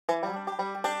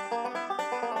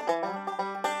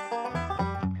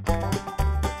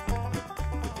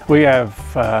We have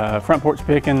Front Porch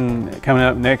Pickin coming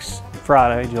up next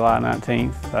Friday, July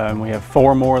 19th. We have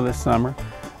 4 more this summer.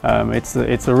 It's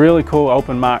a really cool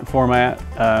open mic format.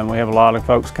 We have a lot of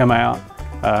folks come out.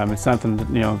 It's something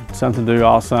something to do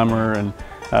all summer, and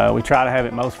we try to have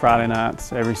it most Friday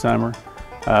nights every summer.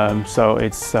 So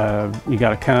it's you got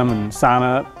to come and sign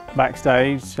up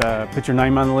backstage, put your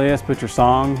name on the list, put your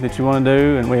song that you want to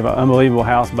do, and we have an unbelievable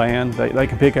house band. They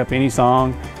can pick up any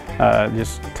song,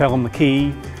 just tell them the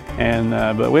key. And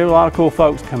but we have a lot of cool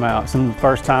folks come out. Some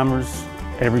first timers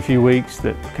every few weeks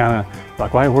that kind of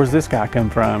like, "Wait, where's this guy come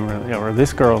from?" Or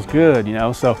this girl's good,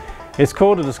 So it's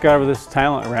cool to discover this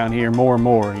talent around here more and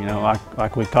more.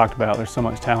 Like we've talked about, there's so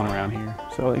much talent around here.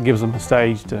 So it gives them a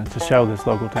stage to show this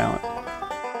local talent.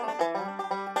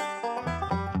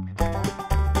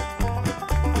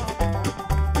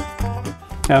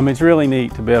 It's really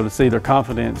neat to be able to see their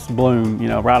confidence bloom,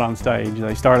 right on stage.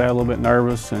 They start out a little bit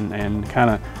nervous and kind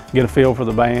of get a feel for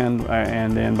the band,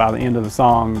 and then by the end of the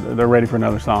song, they're ready for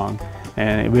another song.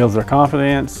 And it builds their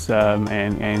confidence,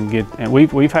 and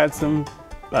we've had some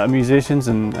musicians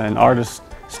and artists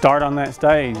start on that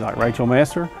stage, like Rachel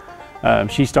Messer.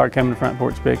 She started coming to Front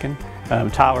Porch Pickin.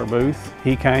 Tyler Booth,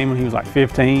 he came when he was like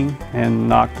 15 and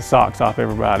knocked the socks off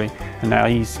everybody, and now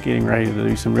he's getting ready to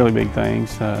do some really big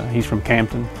things. He's from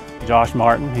Campton. Josh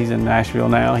Martin, he's in Nashville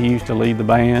now. He used to lead the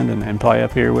band and play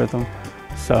up here with them.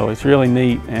 So it's really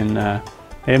neat, and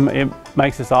it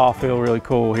makes us all feel really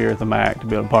cool here at the MAC to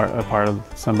be a part of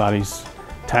somebody's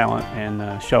talent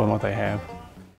and showing what they have.